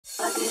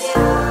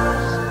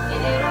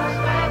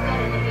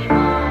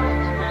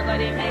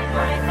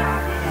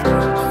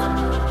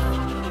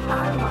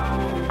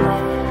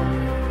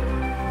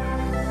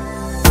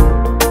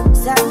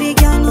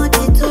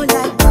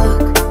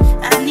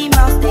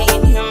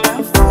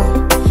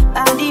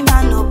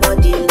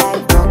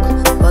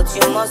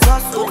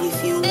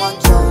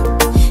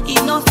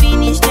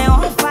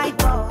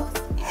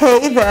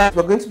Hey there,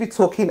 we're going to be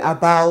talking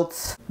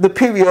about the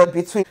period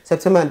between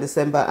September and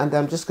December, and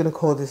I'm just going to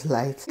call this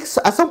light.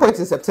 So at some point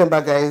in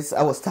September, guys,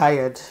 I was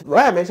tired.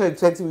 Why I mentioned the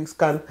 20 week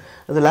scan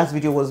in the last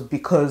video was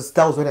because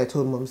that was when I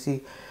told Mom,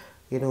 see,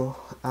 you know,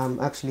 I'm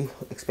actually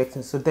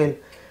expecting. So then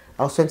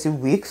I was 20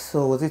 weeks,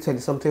 so was it 20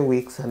 something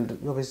weeks, and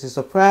obviously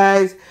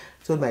surprised,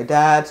 told my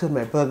dad, told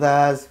my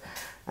brothers,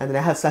 and then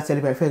I had started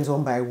telling my friends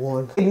one by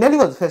one. Nelly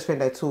was the first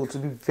friend I told, to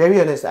be very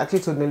honest. I actually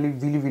told Nelly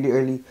really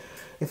early.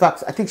 In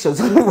fact, I think she was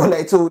the only one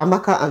I told.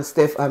 Amaka and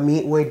Steph and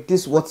me were in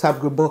this WhatsApp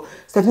group, but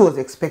Stephanie was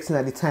expecting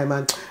at the time,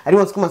 and I didn't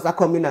want to come and start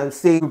coming and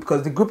say,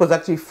 because the group was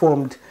actually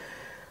formed,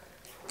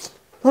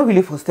 not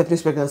really for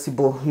Stephanie's pregnancy,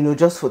 but, you know,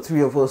 just for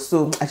 3 of us.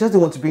 So I just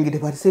didn't want to bring it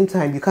up. But at the same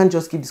time, you can't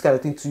just keep this kind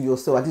of thing to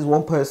yourself, at least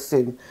one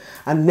person.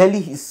 And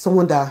Nelly is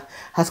someone that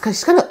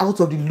she's kind of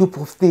out of the loop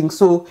of things.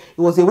 So it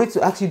was a way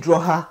to actually draw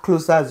her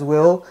closer as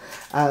well,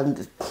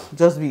 and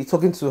just be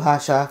talking to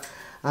her,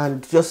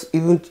 and just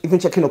even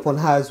checking up on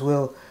her as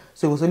well.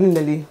 So it was only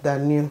Nelly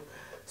that knew.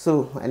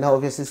 So I now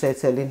obviously started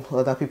telling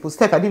other people.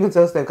 Steph, I didn't even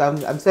tell Steph,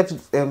 I'm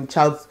Steph's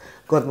child's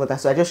godmother.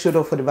 So I just showed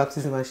up for the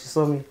baptism and she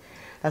saw me.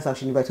 That's how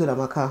she knew. I told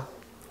Amaka.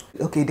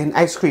 Okay, then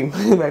ice cream,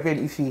 my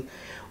friend Ify.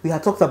 We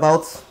had talked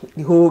about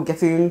the whole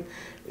getting,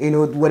 you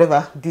know,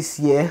 whatever this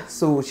year.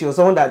 So she was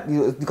someone that, you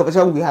know, the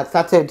competition we had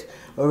started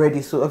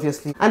already. So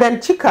obviously. And then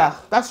Chika,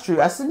 that's true.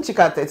 I seen Chika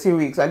at 13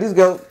 weeks. And this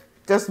girl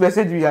just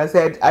messaged me and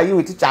said, "Are you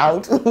with your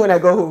child?" when I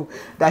got home,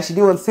 that she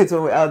didn't want to say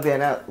to me out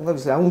there, and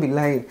obviously I won't be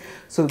lying.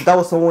 So that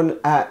was someone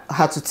I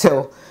had to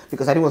tell,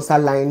 because I didn't want to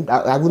start lying.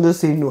 I wouldn't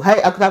say no.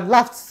 I could have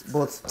laughed,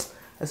 but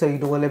I said, "You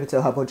don't want to let me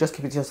tell her, but just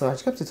keep it to yourself." And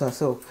she kept it to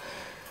herself.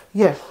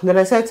 Yeah. Then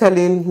I started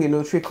telling, you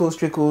know, trickles,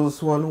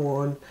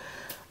 1-1,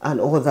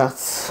 and all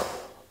that.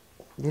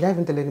 Did I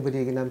even tell anybody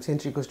again? I'm saying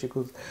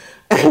trickles.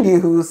 And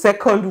the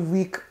second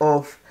week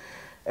of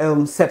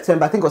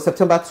September, I think it was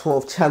September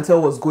 12th,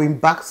 Chantel was going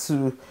back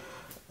to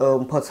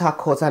Port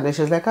Harcourt, and then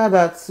she was like,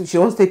 that she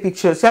wants to take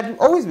pictures. She had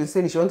always been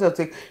saying she actually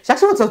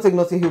wanted to take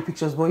Notting Hill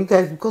pictures, but you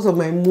guys, because of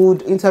my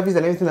mood, interviews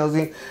and everything I was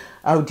doing,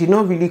 I did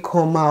not really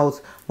come out.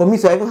 But me,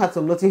 so I even had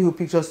some Notting Hill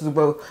pictures to do,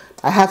 but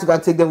I had to go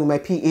and take them with my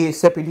PA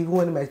separately. Even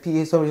when my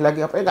PA saw me, like,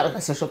 "You're pregnant." I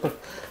said, "Shut up.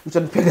 Which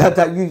one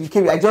that you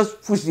came?" I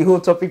just pushed the whole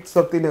topic to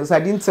something else. I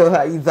didn't tell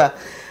her either.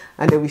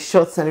 And then we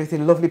shot and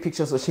everything, lovely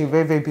pictures. So she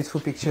very beautiful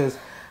pictures,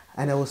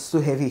 and I was so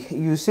heavy.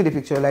 You see the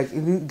picture,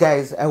 like,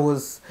 guys, I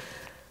was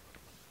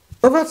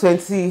over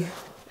 20,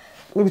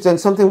 maybe 20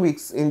 something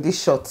weeks in this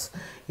shot,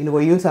 you know, but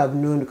you wouldn't have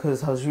known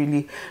because I was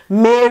really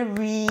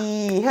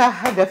Mary.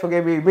 How did I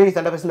forget Mary? Mary is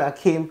another person that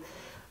came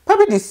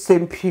probably the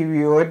same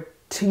period.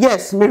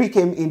 Yes, Mary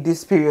came in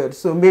this period.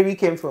 So Mary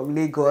came from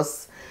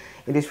Lagos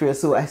in this period.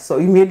 So I saw,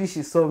 immediately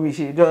she saw me,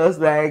 she just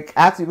like,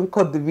 I had to even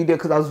cut the video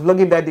because I was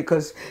vlogging that day,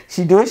 because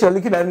the way she was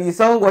looking at me, if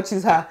someone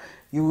watches her,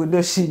 you would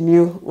know she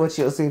knew what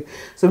she was saying.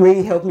 So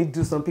Mary helped me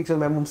do some pictures.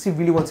 My mom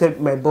really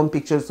wanted my bum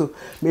pictures, so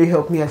Mary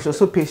helped me, and she was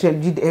so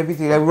patient, did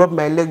everything. I rubbed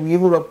my leg, we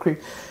even rubbed cream.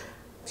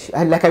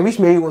 I wish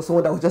Mary was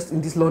someone that was just in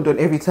this London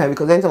every time,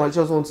 because anytime I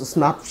just want to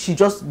snap, she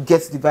just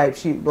gets the vibe.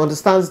 She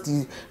understands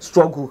the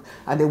struggle.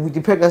 And then with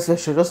the pregnancy,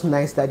 she was just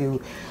nice that we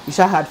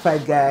had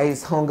 5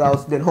 guys, hung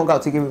out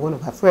again with one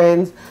of her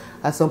friends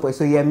at some point.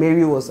 So yeah,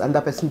 Mary was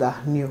another person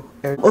that knew.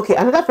 Okay,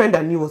 another friend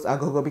that knew was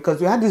Agogo, because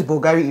we had this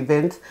Bulgari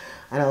event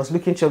and I was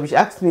looking chubby. She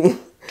asked me,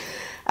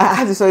 I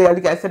had to say,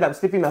 I said I'm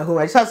sleeping at home.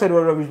 I just said what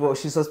rubbish, but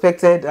she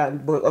suspected,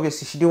 but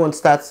obviously she didn't want to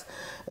start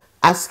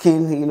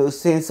asking, you know,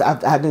 since I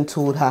hadn't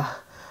told her.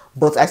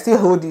 But I still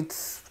hold it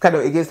kind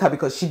of against her,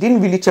 because she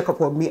didn't really check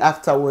up on me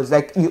afterwards.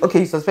 Like,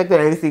 okay, you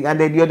suspected anything, and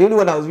then you're the only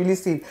one I was really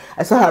seeing.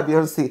 I saw her at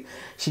Beyonce.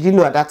 She didn't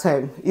know at that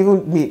time.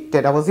 Even me,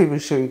 then I wasn't even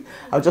showing.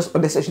 I was just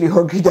unnecessarily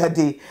hungry that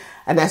day.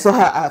 And I saw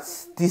her at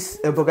this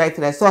Bulgari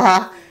thing. I saw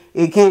her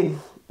again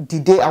the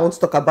day I want to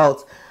talk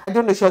about. I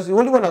don't know, she was the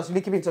only one I was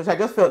really keeping in touch. I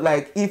just felt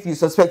like if you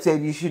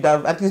suspected, you should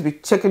have at least been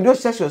checking. You know,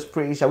 she said she was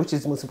praying, which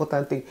is the most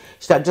important thing.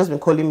 She had just been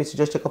calling me to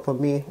just check up on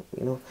me,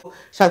 you know.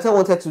 Chantel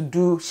wanted to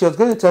do, she was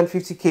going to turn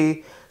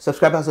 50k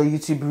subscribers on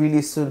YouTube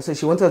really soon. So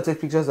she wanted to take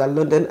pictures at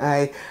London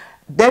Eye.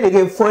 Then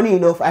again, funny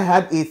enough, I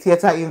had a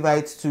theatre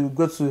invite to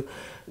go to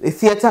a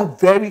theatre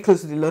very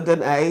close to the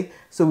London Eye.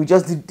 So we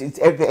just did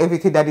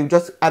everything that they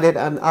just added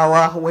an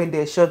hour, went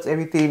there, shot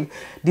everything,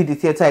 did the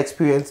theatre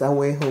experience, and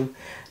went home.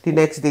 The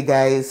next day,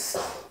 guys,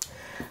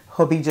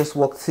 Hobby just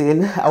walked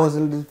in. I was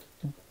on the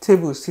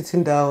table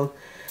sitting down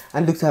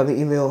and looked at my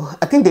email.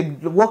 I think they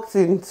walked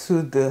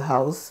into the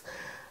house,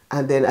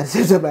 and then at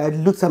the same time I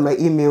looked at my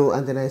email,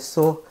 and then I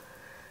saw,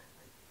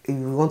 if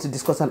you want to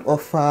discuss an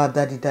offer,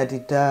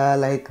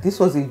 like, this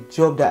was a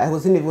job that I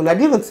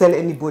didn't even tell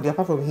anybody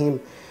apart from him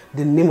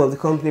the name of the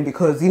company,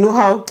 because you know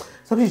how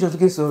Somebody's just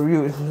looking so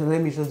real.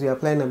 Let me just be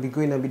applying and be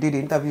going and be doing the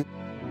interview.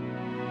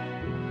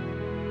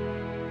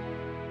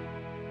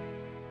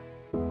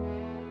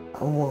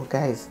 Oh,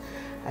 guys,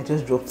 I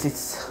just dropped it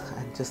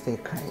and just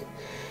started crying.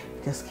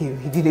 He just came.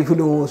 He didn't even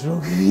know what was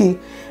wrong with me. He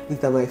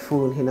looked at my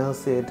phone. He now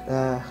said,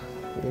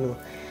 you know,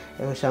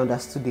 I wish I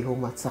understood the whole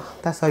matter.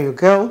 That's how your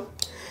girl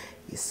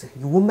is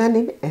a woman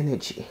in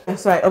energy.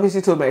 So I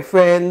obviously told my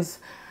friends.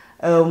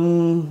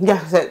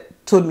 Yeah, I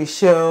told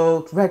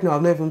Michelle. Right now,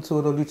 I've never even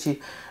told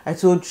Oluchi. I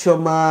told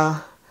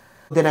Shoma.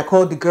 Then I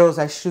called the girls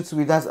I shoot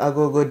with. That's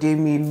Agogo,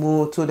 Demi,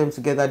 Mo, told them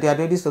together. They had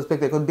already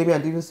suspected because Demi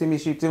had even seen me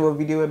shooting one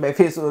video where my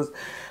face was.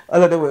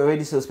 All of them were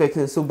already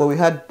suspecting. So, but we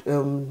had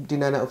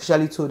dinner and I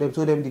officially told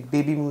them the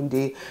Babymoon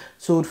day,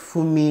 told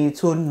Fumi,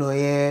 told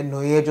Noye.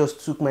 Noye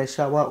just took my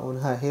shower on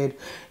her head.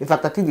 In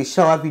fact, I think the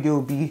shower video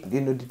will be,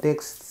 you know, the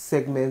next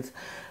segment.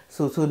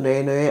 So told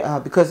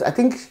Noye, because I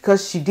think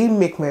because she didn't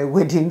make my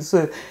wedding,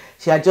 so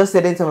she had just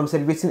said anytime I'm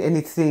celebrating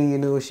anything, you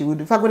know, she would.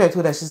 In fact, when I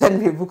told her, she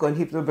sent me a book on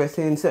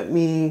hypnobirthing, sent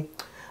me,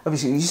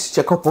 obviously, you should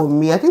check up on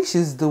me. I think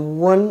she's the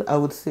one, I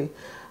would say,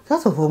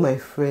 out of all my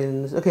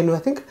friends. Okay, no, I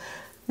think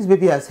this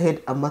baby has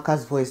heard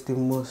Amaka's voice the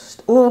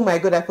most. Oh my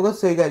God, I forgot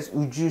to tell you guys,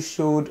 Uju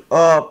showed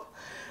up.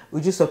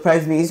 Uju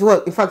surprised me.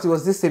 In fact, it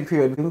was this same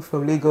period, we moved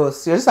from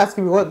Lagos. She was just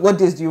asking me, what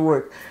days do you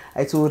work?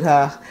 I told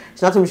her.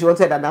 She told me she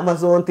wanted an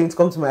Amazon thing to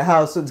come to my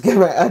house, so to get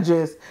my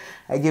address.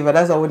 I gave her.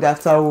 That's how I went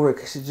after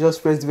work. She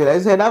just pressed the bell. I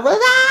said,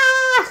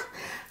 ah!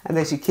 And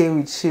then she came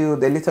with chill.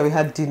 Then later we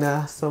had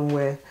dinner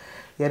somewhere.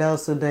 Yeah, that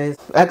was so nice.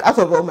 Like, out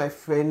of all my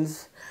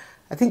friends,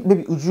 I think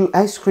maybe Uju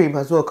ice cream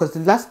as well, because the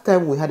last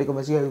time we had a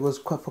conversation, it was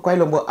for quite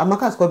long. But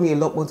Amaka has called me a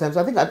lot more times.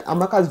 So I think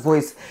Amaka's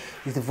voice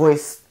is the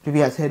voice maybe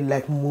has heard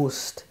like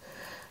most,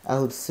 I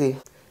would say.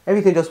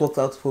 Everything just worked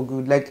out for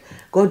good. Like,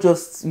 God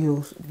just, you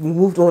know,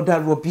 removed all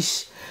that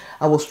rubbish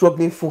I was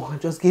struggling for and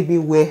just gave me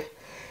where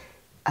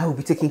I will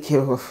be taken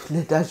care of.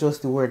 That's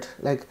just the word.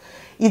 Like,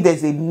 if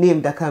there's a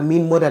name that can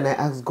mean more than I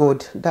ask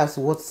God, that's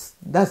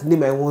the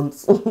name I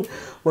want.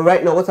 But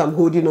right now, what I'm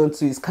holding on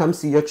to is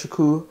Kamsi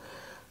Yochuku,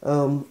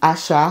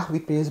 Asha,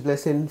 which means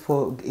blessing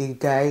for a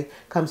guy.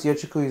 Kamsi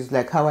Yochuku is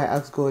like how I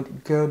ask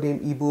God, girl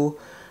named Igbo.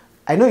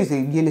 I know it's a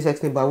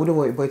unisex name, but I wouldn't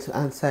want a boy to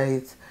answer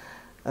it.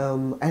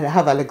 And I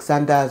have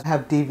Alexander, I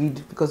have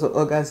David because of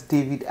August,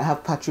 David. I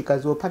have Patrick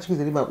as well. Patrick is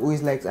the name I've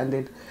always liked,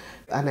 and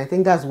I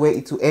think that's where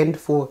it will end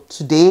for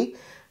today.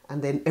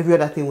 And then every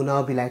other thing will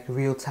now be like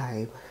real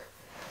time.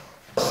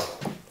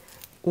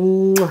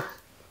 Mwah.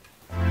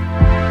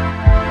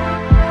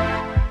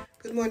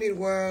 Good morning,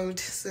 world.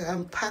 So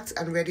I'm packed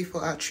and ready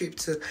for our trip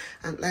to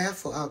Antalya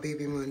for our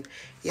Babymoon.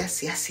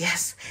 Yes, yes,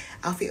 yes.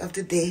 Outfit of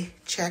the day,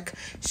 check.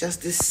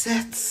 Just the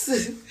sets.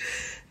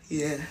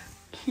 Yeah.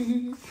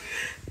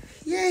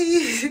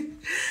 Yay.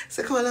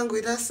 So come along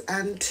with us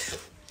and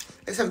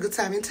let's have a good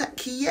time in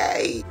Turkey.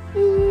 Yay.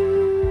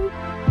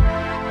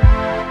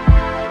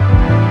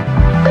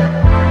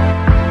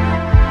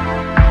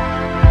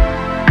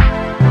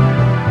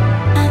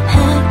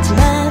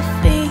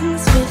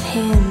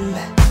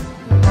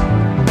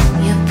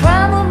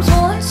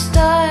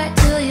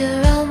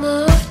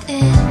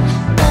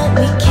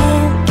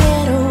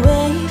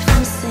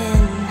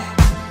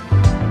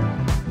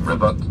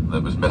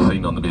 That was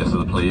missing on the base of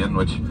the plane,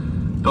 which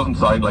doesn't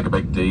sound like a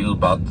big deal,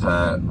 but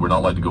we're not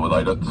allowed to go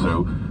without it.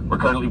 So we're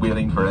currently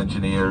waiting for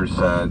engineers.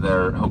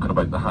 They're hooking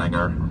about the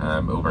hangar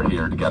over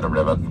here to get a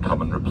rivet and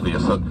come and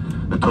replace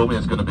it. They told me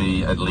it's going to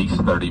be at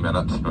least 30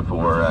 minutes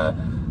before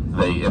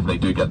if they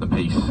do get the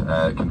piece,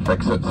 can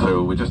fix it.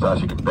 So we just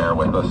ask you to bear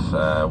with us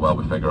while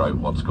we figure out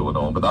what's going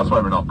on. But that's why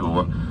we're not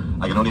going.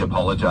 I can only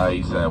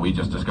apologise. We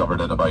just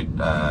discovered it about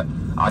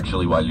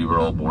actually while you were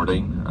all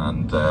boarding,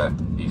 and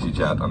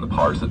EasyJet and the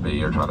powers that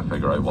be are trying to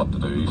figure out what to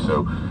do.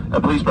 So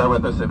please bear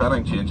with us. If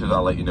anything changes,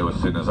 I'll let you know as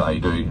soon as I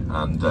do,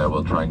 and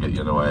we'll try and get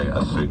you away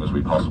as soon as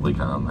we possibly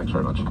can. Thanks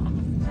very much. The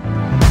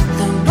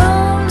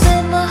rooms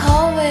in the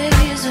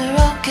hallways are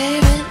all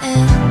caving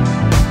in.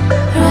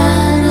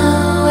 Run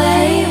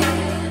away.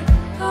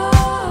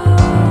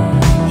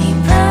 He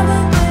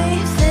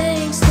probably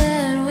thinks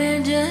that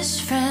we're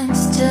just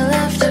friends till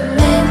after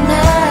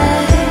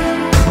midnight.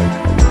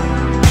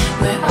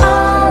 We're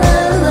all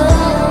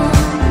alone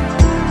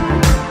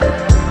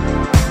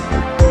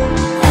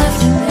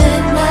after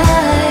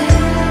midnight.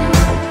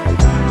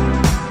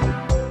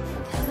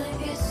 Come and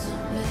get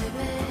some,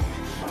 baby.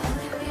 Come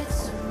and get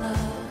some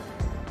love.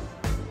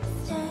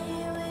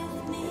 Stay with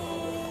me.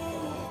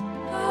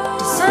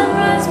 The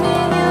sunrise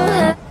mean you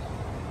have.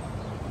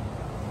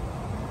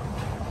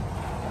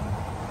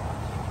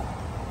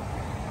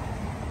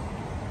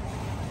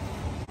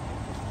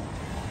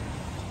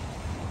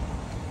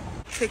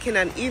 Taking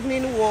an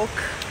evening walk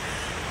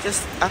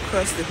just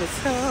across the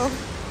hotel.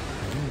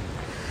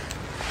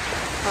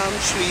 Palm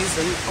trees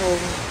and all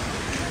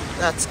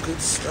that's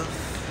good stuff.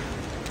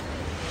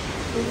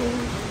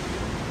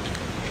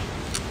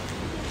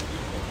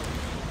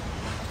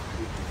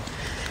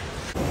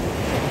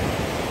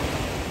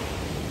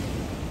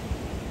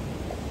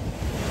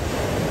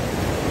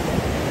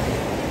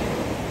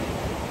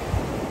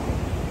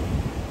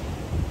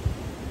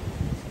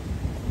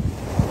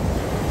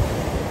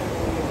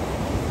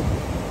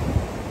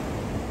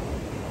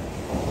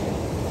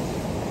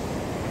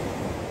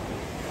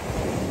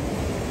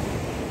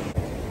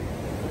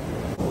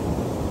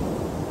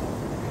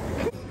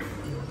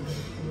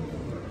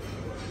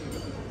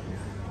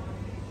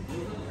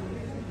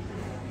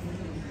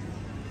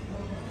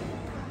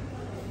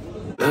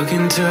 Look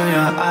into your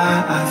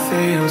eye, I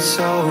feel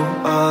so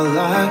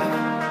alive,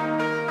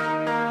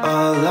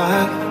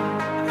 alive,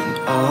 and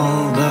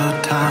all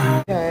the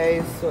time.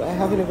 Guys, so I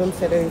haven't even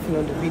said anything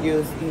on the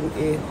videos in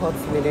a hot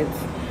minute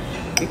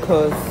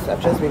because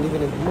I've just been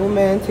living in the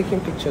moment,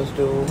 taking pictures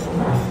though.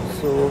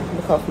 So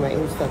look out for my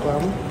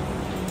Instagram,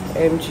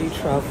 MG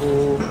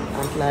Travel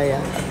Antalya.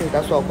 I think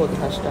that's what I'll call the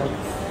hashtag.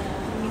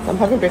 I'm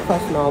having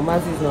breakfast now.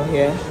 Mazi is not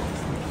here.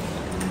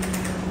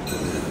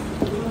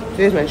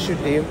 Today's my shoot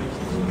day,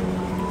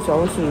 so I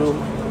want to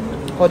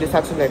call the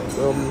taxi like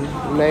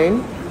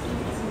 9,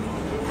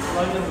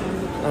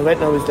 and right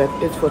now it's like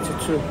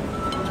 8:42.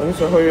 I need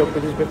to hurry up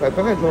with this breakfast.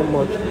 Breakfast is not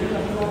much.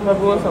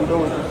 Probably once I'm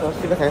done with this, I'll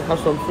see if I can have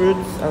some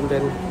fruits and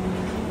then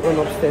run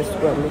upstairs to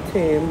go and meet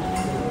him,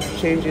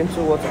 change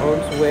into what I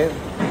want to wear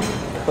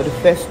for the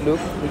first look.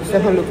 The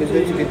second look is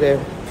going to be there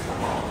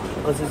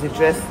because it's a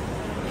dress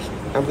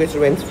I'm going to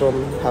rent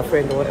from her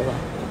friend or whatever.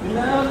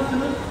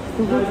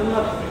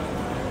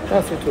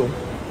 That's it too.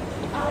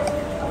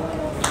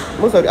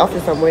 Most of the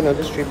outfits I'm wearing on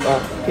this trip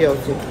are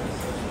PLT.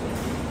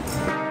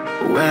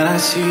 When I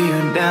see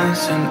you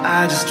dancing,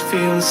 I just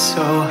feel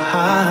so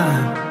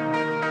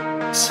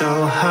high,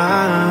 so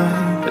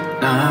high. But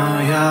now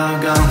you're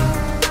gone.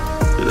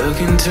 Look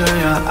into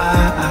your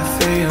eye, I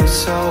feel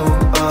so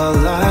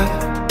alive,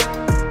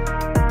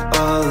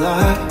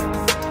 alive,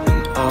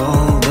 and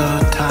all the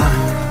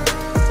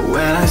time.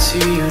 When I see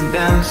you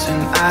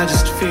dancing, I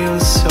just feel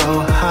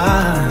so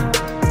high,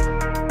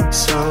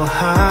 so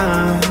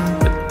high.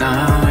 But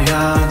now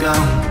you're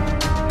gone.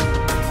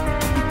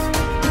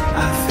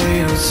 I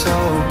feel so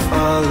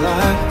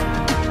alive,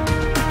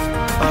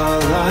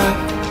 alive,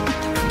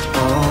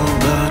 all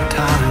the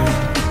time.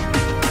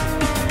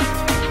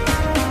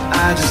 I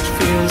just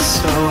feel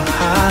so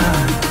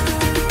high,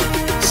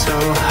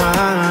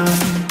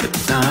 but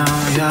now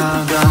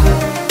you're gone.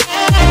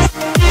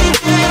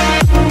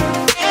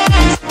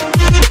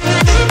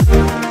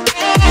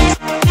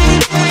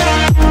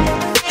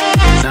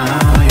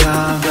 Now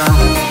you're gone.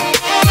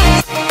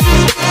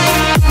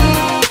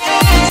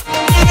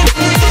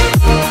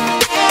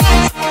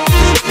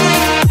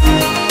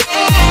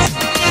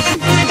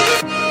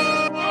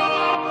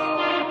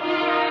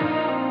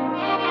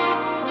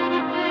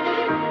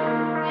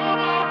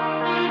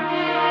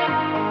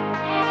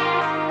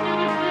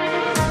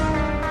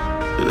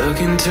 Look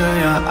into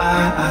your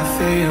eye, I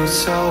feel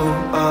so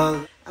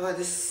alive. I'm at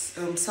this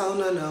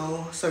sauna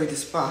now, sorry, the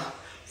spa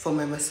for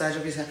my massage.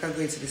 Obviously I can't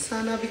go into the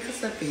sauna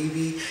because of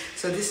baby.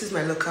 So this is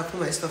my locker, put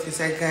my stuff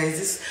inside. Guys,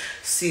 this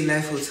Sea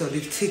Life hotel,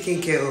 they've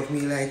taken care of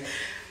me, like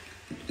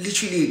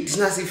literally. It's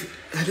not as if,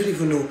 I don't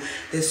even know,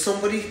 there's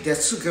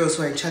two girls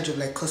who are in charge of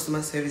like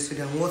customer service, so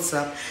they're on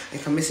WhatsApp.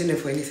 Like I'm messaging them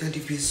for anything.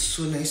 They've been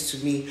so nice to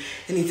me.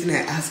 Anything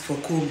I ask for,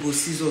 combo,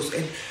 scissors,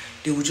 and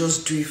they will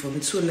just do it for me.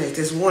 So nice.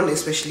 There's one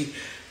especially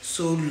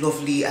so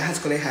lovely. I had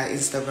to connect her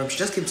Instagram. She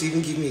just came to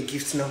even give me a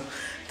gift now.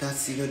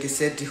 That's, you know, they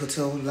said the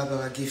hotel will have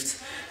a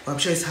gift, but I'm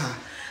sure it's her.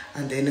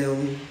 And then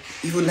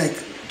even like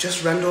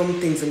just random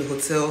things in the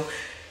hotel,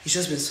 it's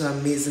just been so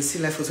amazing. Sea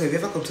Life Hotel. If you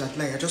ever come to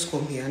Antalya, just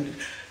come here and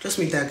just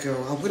meet that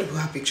girl. I'm gonna put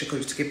her picture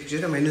because to get picture.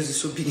 You know, my nose is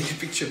so big in the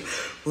picture.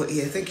 But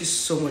yeah, thank you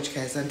so much,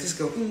 guys. And this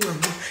girl, you know,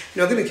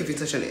 I'm gonna keep in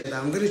touch on it.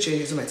 I'm gonna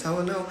change into my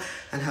towel now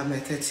and have my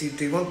 30.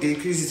 They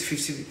increase it to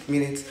 50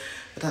 minutes,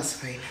 but that's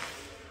fine.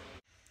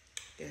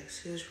 Yes,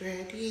 who's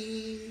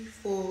ready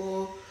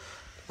for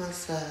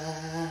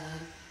massage?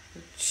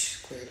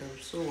 Great,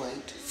 I'm so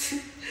white.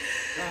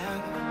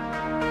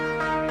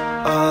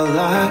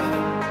 Alive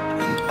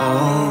and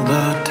all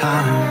the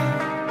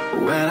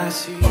time. When I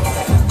see you.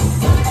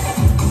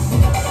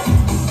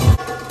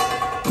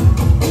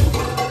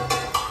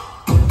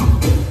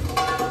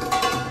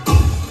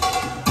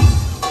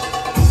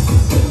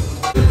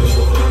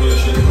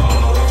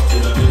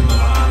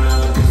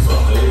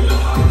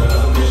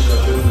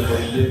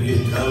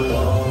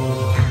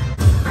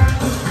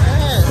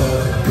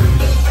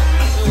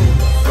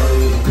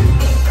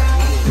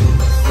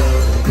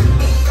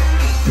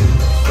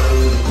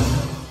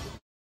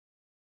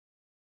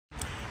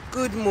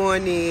 Good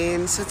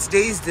morning. So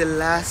today is the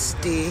last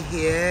day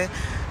here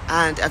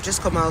and I've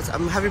just come out.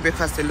 I'm having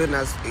breakfast alone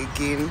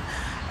again,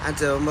 and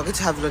we're going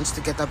to have lunch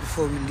together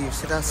before we leave,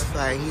 so that's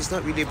fine. He's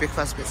not really a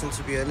breakfast person,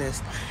 to be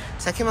honest.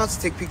 So I came out to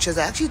take pictures.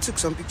 I actually took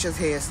some pictures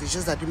here yesterday,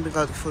 just that I didn't bring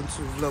out the phone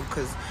to vlog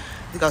because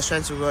I think I was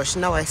trying to rush.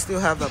 Now I still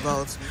have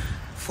about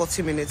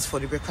 40 minutes for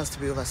the breakfast to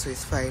be over, so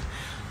it's fine.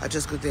 I'll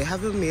just go there,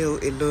 have a meal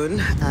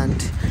alone,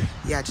 and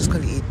yeah, just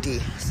call it a day.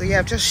 So yeah,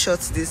 I've just shot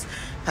this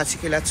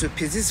particular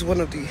two-piece. This is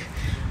one of the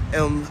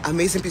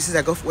amazing pieces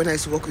I got when I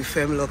used to work with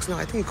Femlocks. Now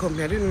I think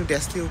company, I don't know if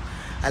they're still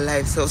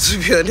alive, so to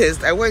be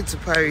honest, I went to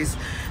Paris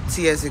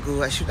 2 years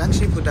ago. I should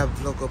actually put that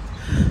vlog up,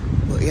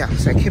 but yeah,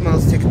 so I came out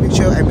to take a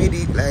picture. I made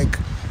it like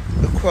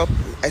a crop,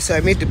 so I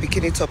made the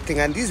bikini top thing,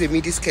 and these are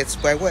midi skirts,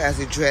 but I wore it as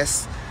a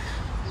dress.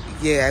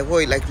 Yeah, I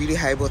wore it like really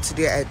high, but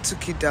today I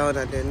took it down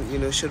and then, you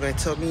know, showed my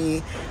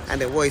tummy,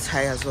 and I wore it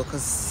high as well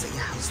because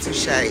yeah, I was too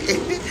shy.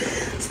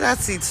 So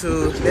that's it.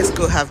 So let's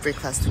go have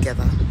breakfast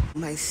together.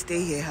 My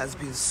stay here has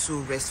been so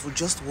restful,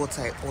 just what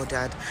I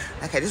ordered.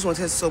 Like, I just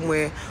wanted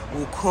somewhere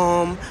we'll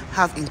come,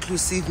 have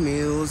inclusive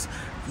meals.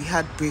 We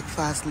had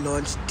breakfast,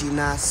 lunch,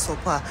 dinner,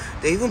 supper.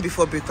 Then even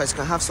before breakfast, you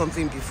can have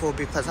something before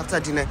breakfast.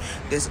 After dinner,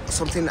 there's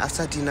something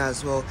after dinner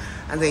as well.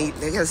 And then,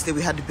 like yesterday,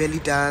 we had the belly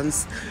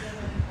dance.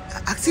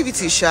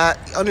 Activity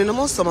on a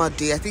normal summer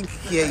day, I think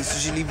here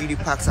it's usually really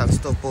packed and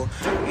stuff, but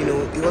you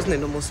know, it wasn't a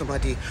normal summer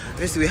day.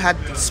 Obviously, we had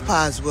the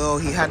spa as well.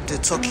 He had the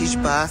Turkish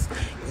bath.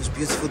 It was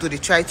beautiful. Though they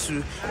tried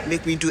to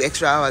make me do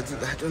extra hours.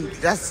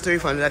 That's a story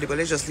for another day, but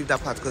let's just leave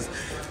that part because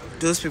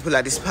those people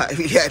at the spa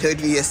really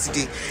annoyed me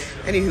yesterday.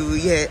 Anywho,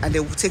 yeah, and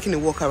they were taking a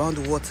walk around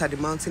the water. The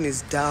mountain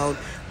is down,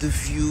 the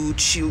view,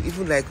 chill.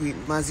 Even like with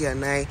Mazi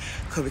and I,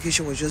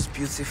 communication was just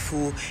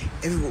beautiful.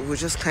 Everyone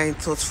was just kind,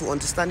 thoughtful,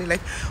 understanding.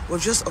 Like,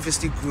 we've just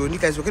obviously grown. You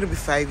guys, we're going to be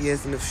 5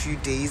 years in a few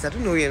days. I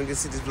don't know where I'm going to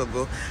see this vlog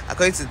go.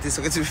 According to this,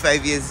 we're going to be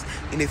 5 years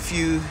in a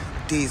few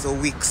days or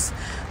weeks.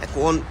 Like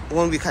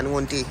one week and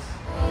 1 day.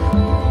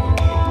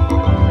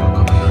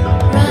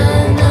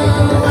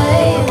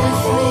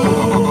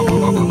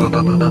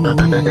 Take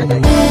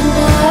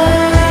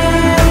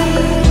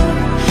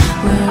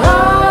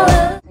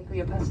all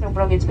your personal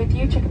belongings with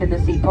you, check it in the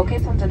seat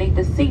pockets underneath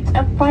the seat,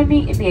 and find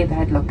me in the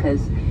overhead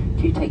lockers.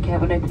 Do take care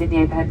when opening the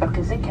overhead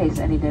lockers in case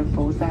any of them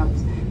falls out.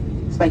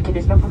 Smoking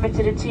is not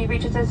permitted until you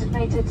reach a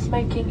designated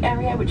smoking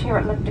area, which here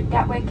at London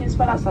Gatwick is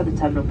well outside the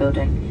terminal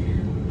building.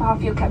 On behalf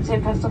of your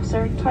captain, first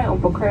officer, and entire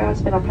onboard crew,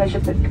 it's been our pleasure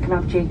looking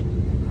after you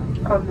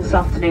on this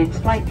afternoon's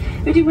flight.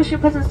 We do wish you a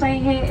pleasant stay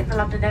here in the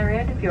London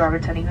area, and if you are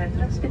returning home,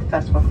 let us be the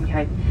first to welcome you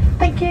home.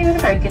 Thank you, and a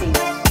very good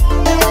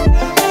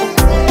evening.